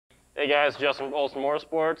Hey guys, Justin from Olsen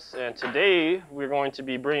Motorsports, and today we're going to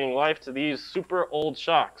be bringing life to these super old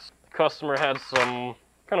shocks. The customer had some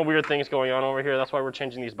kind of weird things going on over here. That's why we're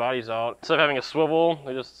changing these bodies out. Instead of having a swivel,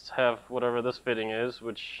 they just have whatever this fitting is,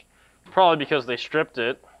 which probably because they stripped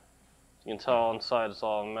it. You can tell inside it's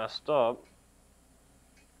all messed up.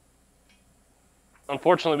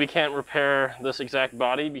 Unfortunately, we can't repair this exact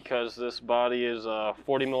body because this body is a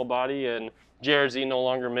 40 mil body, and JRZ no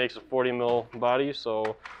longer makes a 40 mil body,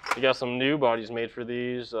 so we got some new bodies made for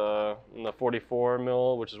these in the 44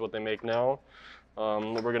 mil, which is what they make now.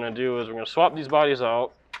 What we're gonna do is we're gonna swap these bodies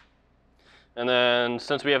out, and then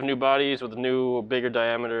since we have new bodies with a new bigger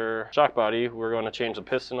diameter shock body, we're gonna change the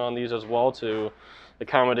piston on these as well to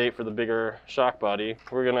accommodate for the bigger shock body.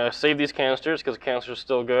 We're gonna save these canisters because the canisters are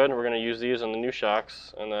still good. We're gonna use these on the new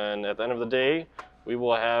shocks, and then at the end of the day, we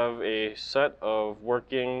will have a set of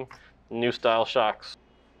working new style shocks.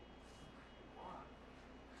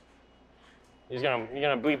 You're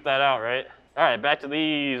gonna bleep that out, right? All right, back to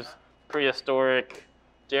these prehistoric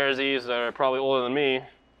JRZs that are probably older than me. I'm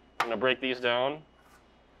gonna break these down.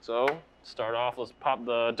 So, start off, let's pop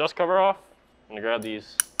the dust cover off. I'm gonna grab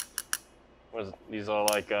these. What is it? These are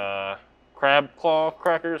like crab claw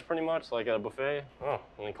crackers, pretty much, like a buffet. Oh,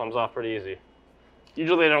 and it comes off pretty easy.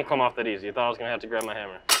 Usually they don't come off that easy. I thought I was gonna have to grab my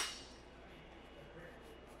hammer.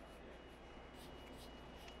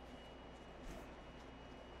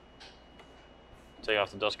 Take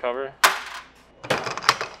off the dust cover.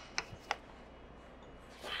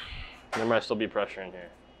 There might still be pressure in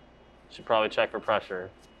here. Should probably check for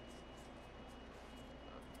pressure.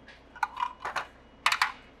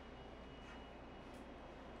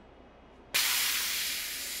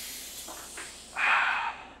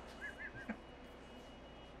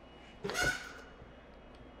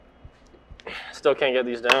 Still can't get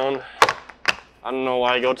these down. I don't know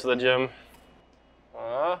why I go to the gym.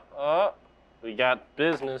 We got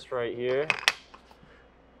business right here.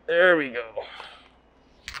 There we go.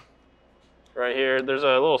 Right here, there's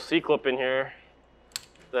a little C-clip in here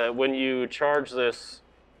that when you charge this,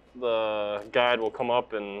 the guide will come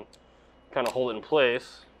up and kind of hold it in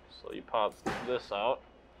place. So you pop this out.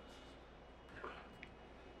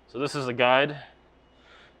 So this is the guide.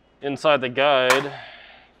 Inside the guide,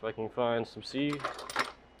 if I can find some C,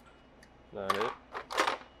 not it.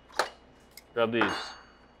 Grab these.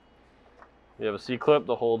 We have a C-clip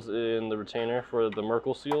that holds in the retainer for the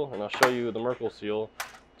Merkle seal, and I'll show you the Merkle seal.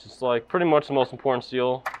 It's like pretty much the most important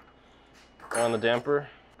seal on the damper.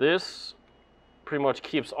 This pretty much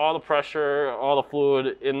keeps all the pressure, all the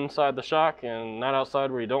fluid inside the shock and not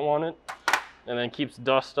outside where you don't want it, and then keeps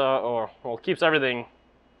dust out, keeps everything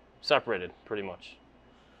separated pretty much.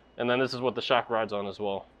 And then this is what the shock rides on as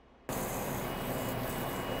well.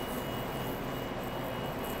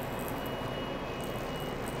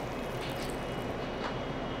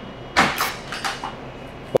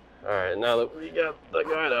 Alright, now that we got the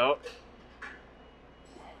guide out,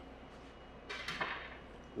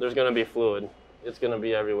 there's going to be fluid. It's going to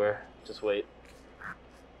be everywhere. Just wait.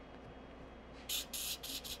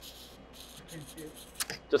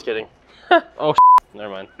 Just kidding. Oh, never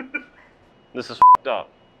mind. This is up.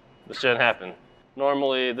 This shouldn't happen.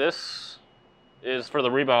 Normally, this is for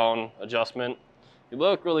the rebound adjustment. If you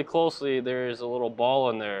look really closely, there's a little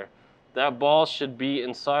ball in there. That ball should be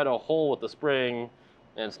inside a hole with the spring,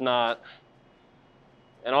 and it's not.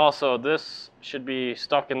 And also, this should be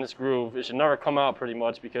stuck in this groove. It should never come out pretty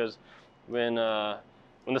much, because when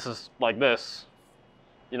this is like this,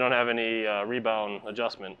 you don't have any rebound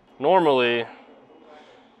adjustment. Normally,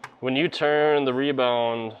 when you turn the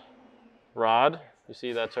rebound rod, you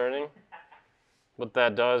see that turning? What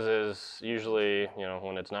that does is usually,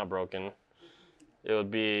 when it's not broken, it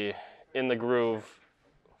would be in the groove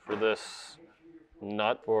for this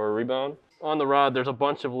nut for a rebound. On the rod, there's a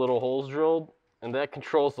bunch of little holes drilled, and that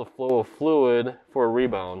controls the flow of fluid for a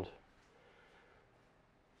rebound.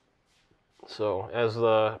 So as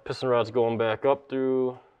the piston rod's going back up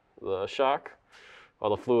through the shock, all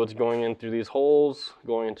the fluid's going in through these holes,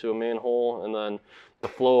 going into a main hole, and then the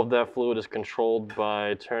flow of that fluid is controlled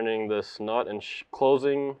by turning this nut and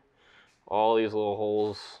closing all these little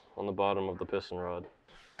holes on the bottom of the piston rod.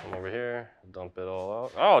 Come over here, dump it all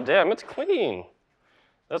out. Oh, damn, it's clean.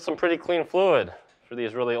 That's some pretty clean fluid for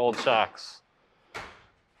these really old shocks.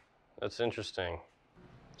 That's interesting.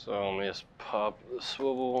 So let me just pop the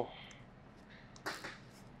swivel.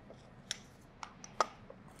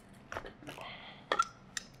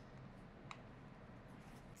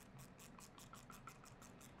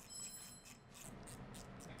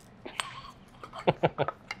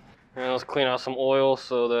 And let's clean out some oil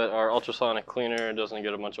so that our ultrasonic cleaner doesn't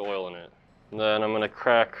get a bunch of oil in it. And then I'm going to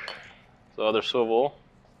crack the other swivel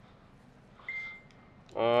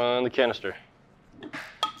on the canister.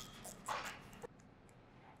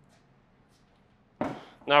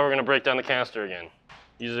 Now we're going to break down the canister again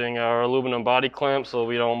using our aluminum body clamp so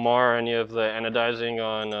we don't mar any of the anodizing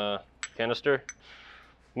on canister.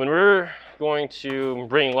 When we're going to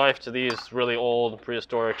bring life to these really old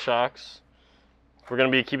prehistoric shocks, we're going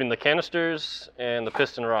to be keeping the canisters and the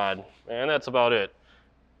piston rod, and that's about it.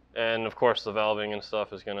 And of course the valving and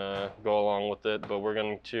stuff is going to go along with it, but we're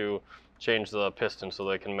going to change the piston so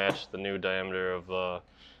they can match the new diameter of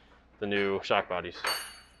the new shock bodies.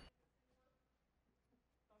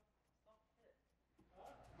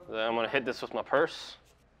 Then I'm going to hit this with my purse.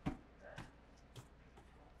 There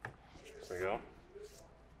we go.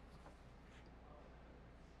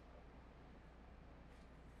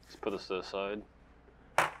 Let's put this to the side.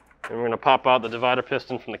 And we're going to pop out the divider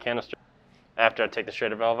piston from the canister after I take the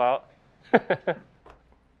Schrader valve out.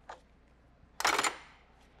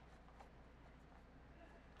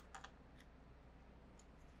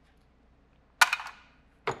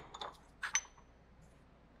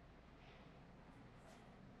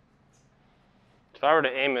 If I were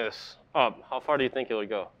to aim this up, how far do you think it would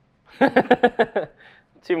go?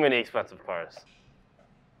 Too many expensive parts.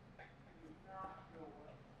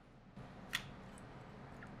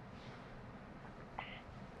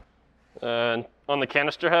 And on the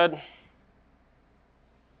canister head,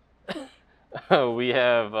 we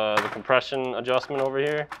have the compression adjustment over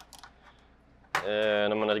here.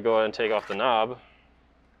 And I'm going to go ahead and take off the knob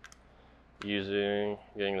getting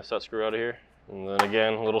the set screw out of here. And then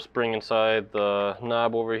again, a little spring inside the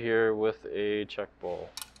knob over here with a check ball.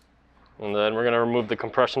 And then we're going to remove the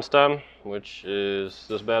compression stem, which is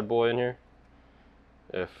this bad boy in here.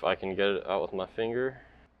 If I can get it out with my finger.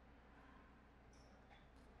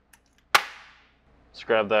 Let's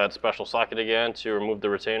grab that special socket again to remove the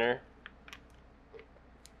retainer.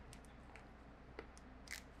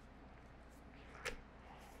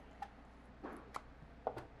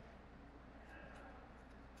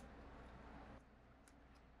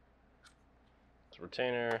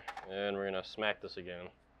 Retainer, and we're gonna smack this again.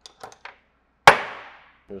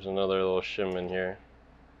 There's another little shim in here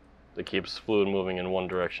that keeps fluid moving in one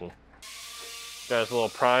direction. Got this little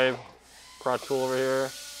pry tool over here.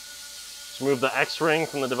 Let's remove the X-ring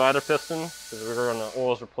from the divider piston because we're gonna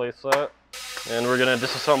always replace that. And we're gonna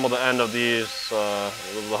disassemble the end of these,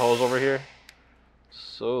 the hose over here,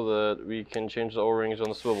 so that we can change the O-rings on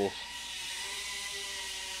the swivels.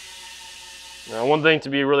 Now, one thing to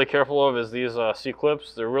be really careful of is these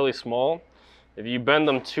C-clips. They're really small. If you bend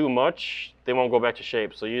them too much, they won't go back to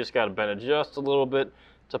shape. So you just got to bend it just a little bit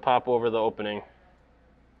to pop over the opening.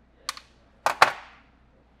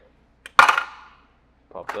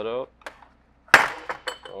 Pop that out.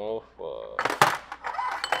 Oh, fuck.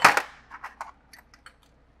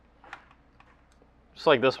 Just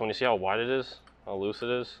like this one, you see how wide it is? How loose it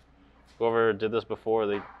is? Whoever did this before,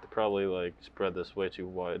 they probably like spread this way too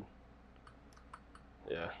wide.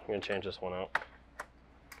 Yeah, I'm going to change this one out.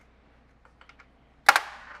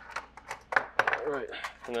 Alright,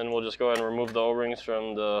 and then we'll just go ahead and remove the O-rings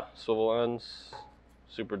from the swivel ends.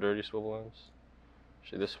 Super dirty swivel ends.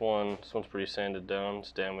 Actually, this one's pretty sanded down.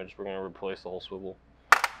 It's damaged. We're going to replace the whole swivel.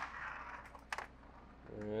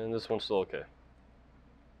 And this one's still okay.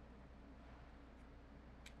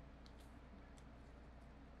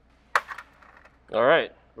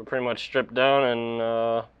 Alright, we're pretty much stripped down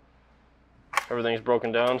and everything's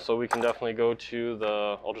broken down, so we can definitely go to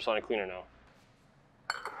the ultrasonic cleaner now.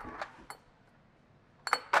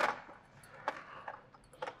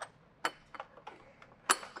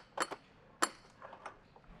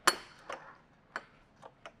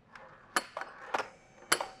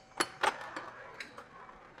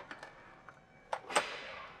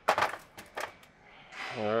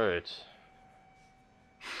 Alright,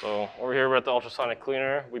 so over here we're at the ultrasonic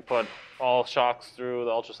cleaner. We put all shocks through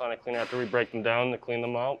the ultrasonic cleaner after we break them down to clean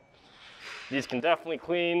them out. These can definitely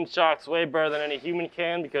clean shocks way better than any human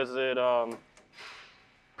can because it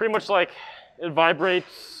pretty much like it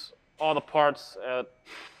vibrates all the parts at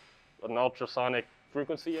an ultrasonic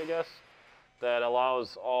frequency, I guess, that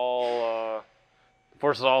allows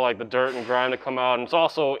forces all like the dirt and grime to come out, and it's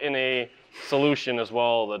also in a solution as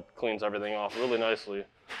well that cleans everything off really nicely.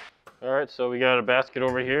 Alright, so we got a basket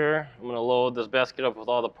over here. I'm going to load this basket up with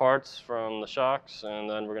all the parts from the shocks, and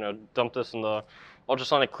then we're going to dump this in the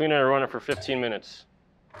ultrasonic cleaner and run it for 15 minutes.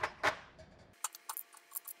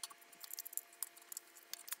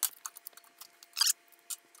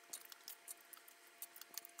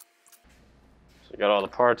 So we got all the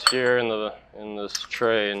parts here in this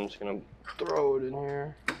tray, and I'm just going to throw it in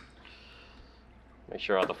here. Make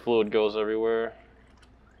sure all the fluid goes everywhere.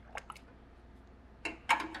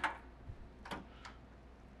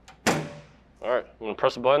 Alright, I'm gonna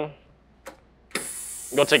press the button.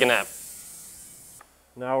 Go take a nap.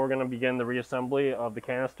 Now we're gonna begin the reassembly of the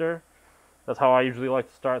canister. That's how I usually like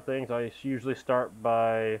to start things. I usually start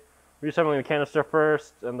by reassembling the canister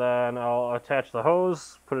first, and then I'll attach the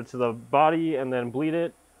hose, put it to the body, and then bleed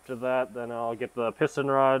it. After that, then I'll get the piston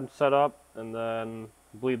rod set up, and then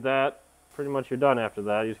bleed that. Pretty much you're done after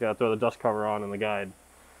that. You just gotta throw the dust cover on in the guide.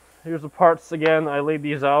 Here's the parts again. I laid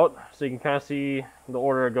these out so you can kind of see the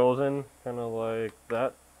order it goes in, kind of like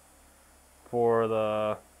that, for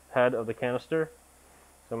the head of the canister.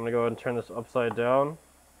 So I'm gonna go ahead and turn this upside down.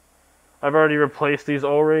 I've already replaced these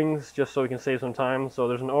O-rings just so we can save some time. So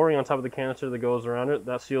there's an O-ring on top of the canister that goes around it.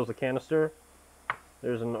 That seals the canister.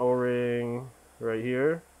 There's an O-ring right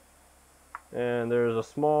here. And there's a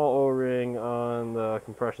small O-ring on the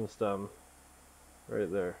compression stem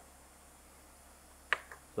right there.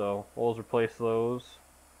 So we'll replace those.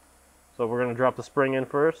 So we're going to drop the spring in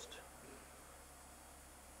first.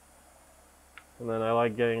 And then I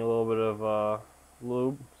like getting a little bit of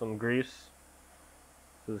lube, some grease.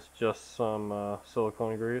 This is just some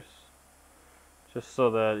silicone grease. Just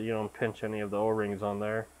so that you don't pinch any of the O-rings on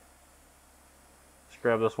there. Just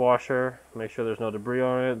grab this washer, make sure there's no debris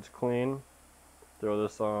on it, it's clean. Throw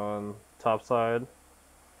this on top side.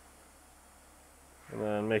 And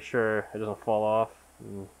then make sure it doesn't fall off.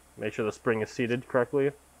 And make sure the spring is seated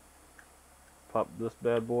correctly. Pop this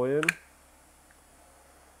bad boy in.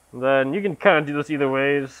 And then you can kind of do this either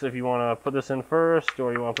ways. If you want to put this in first,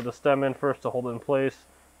 or you want to put the stem in first to hold it in place.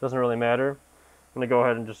 Doesn't really matter. I'm going to go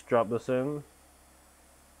ahead and just drop this in.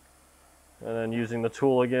 And then using the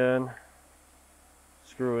tool again,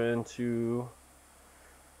 screw into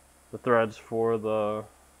the threads for the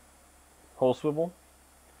hole swivel.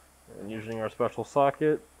 And using our special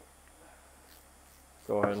socket,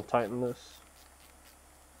 go ahead and tighten this.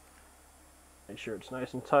 Make sure it's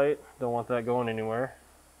nice and tight. Don't want that going anywhere.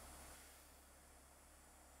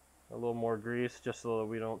 A little more grease just so that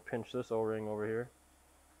we don't pinch this O-ring over here.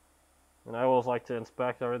 And I always like to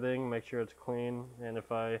inspect everything, make sure it's clean. And if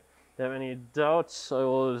I have any doubts, I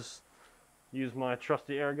will just use my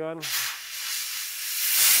trusty air gun just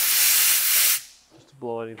to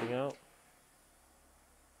blow anything out.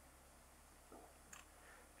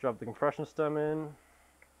 Drop the compression stem in,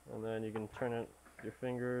 and then you can turn it with your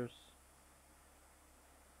fingers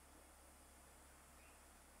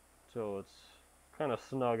so it's kind of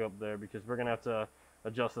snug up there, because we're going to have to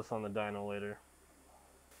adjust this on the dyno later.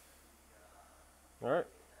 Alright,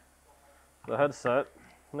 the head's set.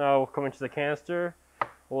 Now we'll come into the canister.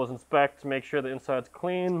 We'll inspect to make sure the inside's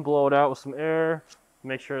clean, blow it out with some air,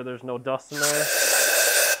 make sure there's no dust in there.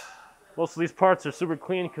 Most of these parts are super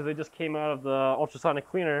clean because they just came out of the ultrasonic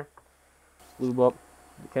cleaner. Just lube up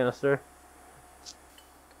the canister.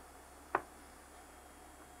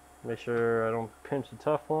 Make sure I don't pinch the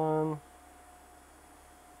Teflon.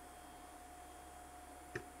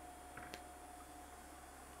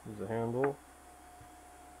 Use the handle.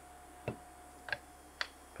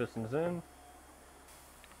 Pistons in.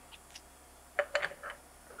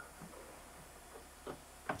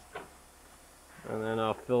 And then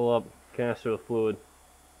I'll fill up canister with fluid.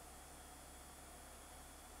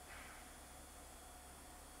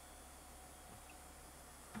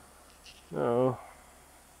 Now,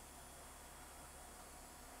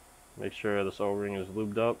 make sure this O-ring is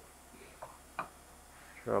lubed up.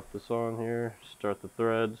 Drop this on here, start the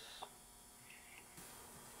threads.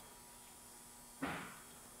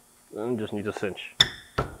 Then just need to cinch.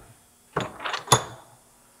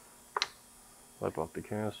 Wipe off the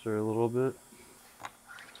canister a little bit.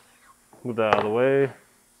 Move that out of the way.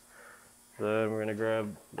 Then we're going to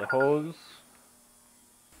grab the hose.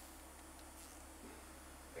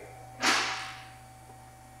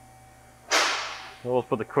 We'll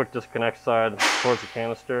put the quick disconnect side towards the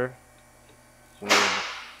canister. So we'll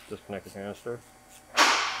disconnect the canister.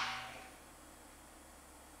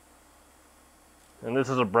 And this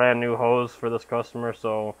is a brand new hose for this customer,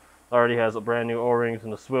 so it already has a brand new O-rings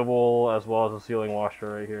and the swivel, as well as a sealing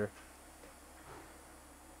washer right here.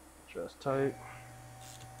 Just tight.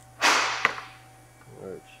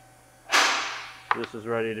 Right. This is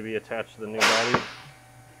ready to be attached to the new body.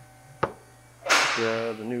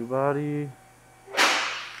 Grab the new body.